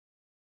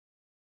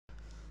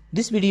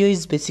This video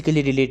is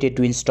basically related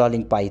to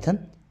installing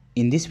Python.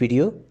 In this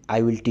video,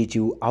 I will teach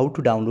you how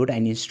to download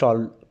and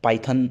install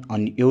Python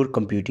on your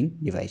computing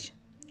device.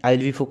 I will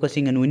be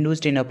focusing on Windows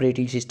 10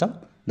 operating system.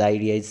 The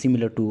idea is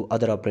similar to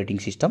other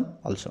operating system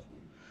also.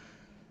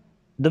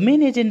 The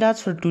main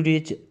agendas for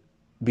today's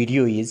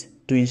video is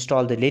to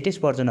install the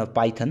latest version of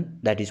Python,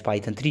 that is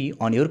Python 3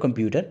 on your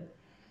computer,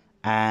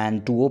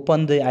 and to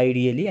open the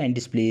IDE and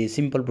display a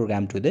simple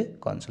program to the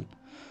console.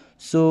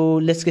 So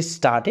let's get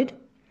started.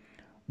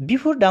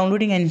 Before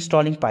downloading and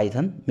installing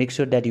Python, make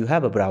sure that you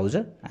have a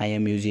browser. I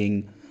am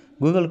using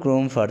Google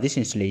Chrome for this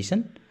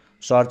installation.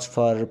 Search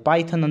for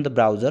Python on the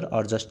browser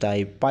or just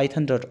type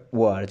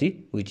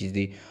python.org, which is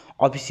the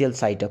official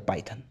site of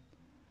Python.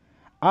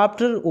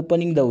 After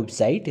opening the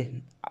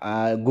website,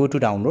 go to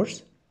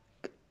downloads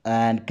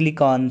and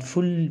click on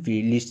full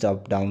list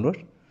of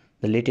download.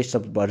 The latest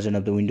version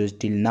of the Windows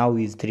till now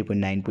is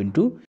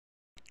 3.9.2.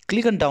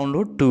 Click on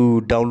download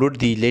to download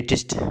the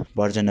latest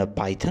version of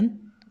Python,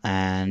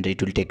 and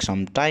it will take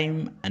some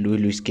time and we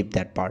will skip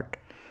that part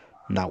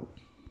now.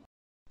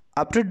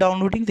 After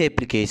downloading the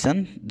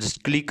application,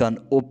 just click on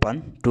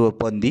open to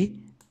open the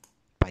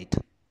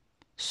Python.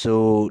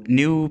 So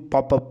new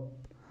pop-up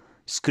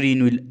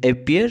screen will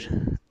appear.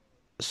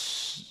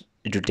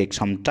 It will take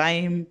some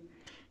time.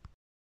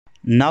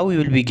 Now you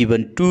will be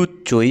given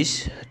two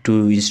choice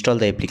to install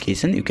the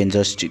application. You can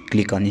just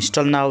click on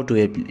install now to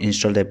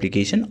install the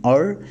application,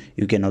 or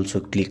you can also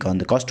click on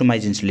the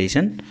customize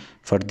installation.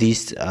 For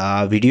this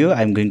video,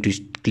 I'm going to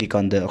click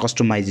on the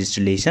customize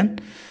installation.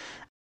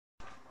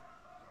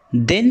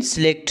 Then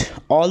select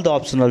all the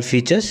optional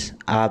features.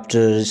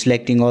 After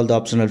selecting all the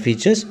optional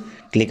features,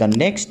 click on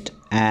next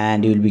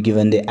and you will be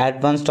given the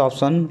advanced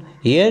option.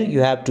 Here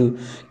you have to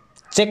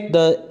check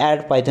the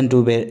add Python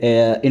to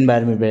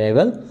environment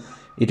variable.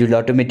 It will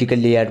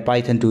automatically add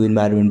Python to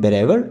environment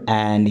variable,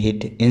 and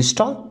hit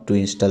install to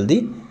install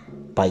the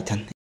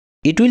Python.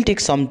 It will take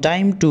some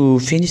time to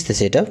finish the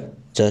setup.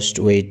 Just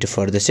wait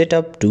for the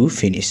setup to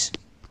finish.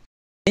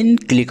 Then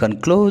click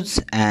on close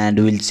and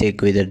we'll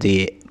check whether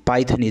the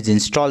Python is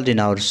installed in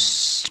our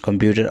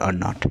computer or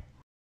not.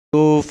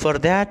 So for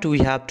that we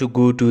have to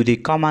go to the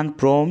command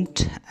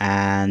prompt,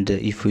 and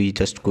if we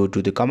just go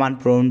to the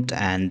command prompt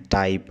and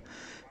type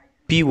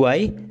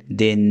py,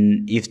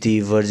 then if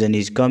the version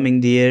is coming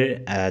there,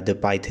 the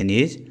Python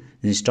is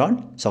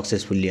installed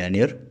successfully on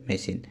your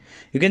machine.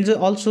 You can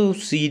also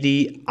see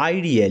the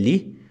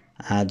IDE.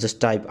 Just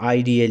type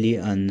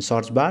IDE on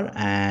search bar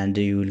and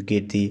you will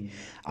get the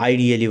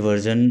IDE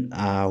version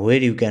where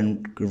you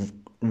can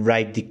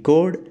write the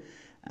code.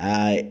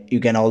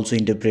 You can also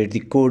interpret the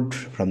code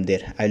from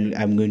there.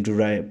 I'm going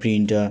to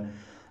print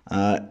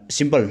a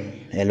simple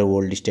hello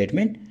world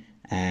statement,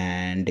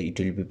 and it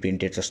will be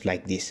printed just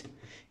like this.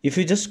 If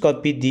you just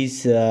copy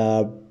this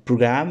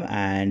program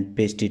and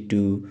paste it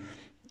to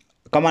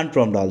command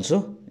prompt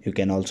also, you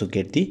can also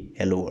get the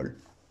hello world.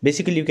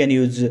 Basically you can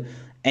use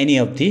any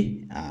of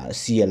the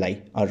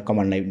CLI or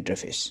command line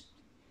interface.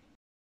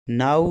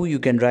 Now you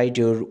can write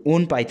your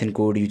own Python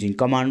code using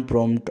command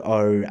prompt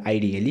or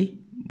IDE,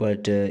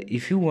 but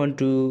if you want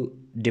to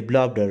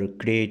develop or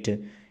create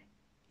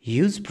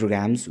huge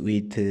programs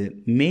with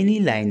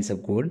many lines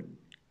of code,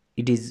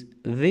 it is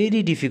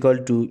very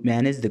difficult to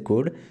manage the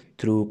code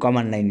through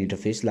command line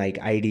interface like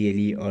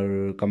IDE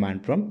or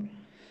command prompt.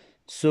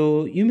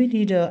 So you may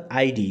need a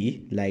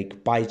IDE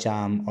like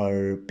PyCharm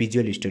or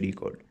Visual Studio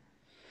Code.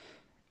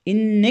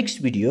 In next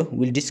video,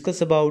 we'll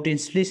discuss about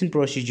installation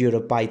procedure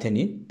of Python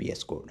in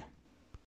VS Code.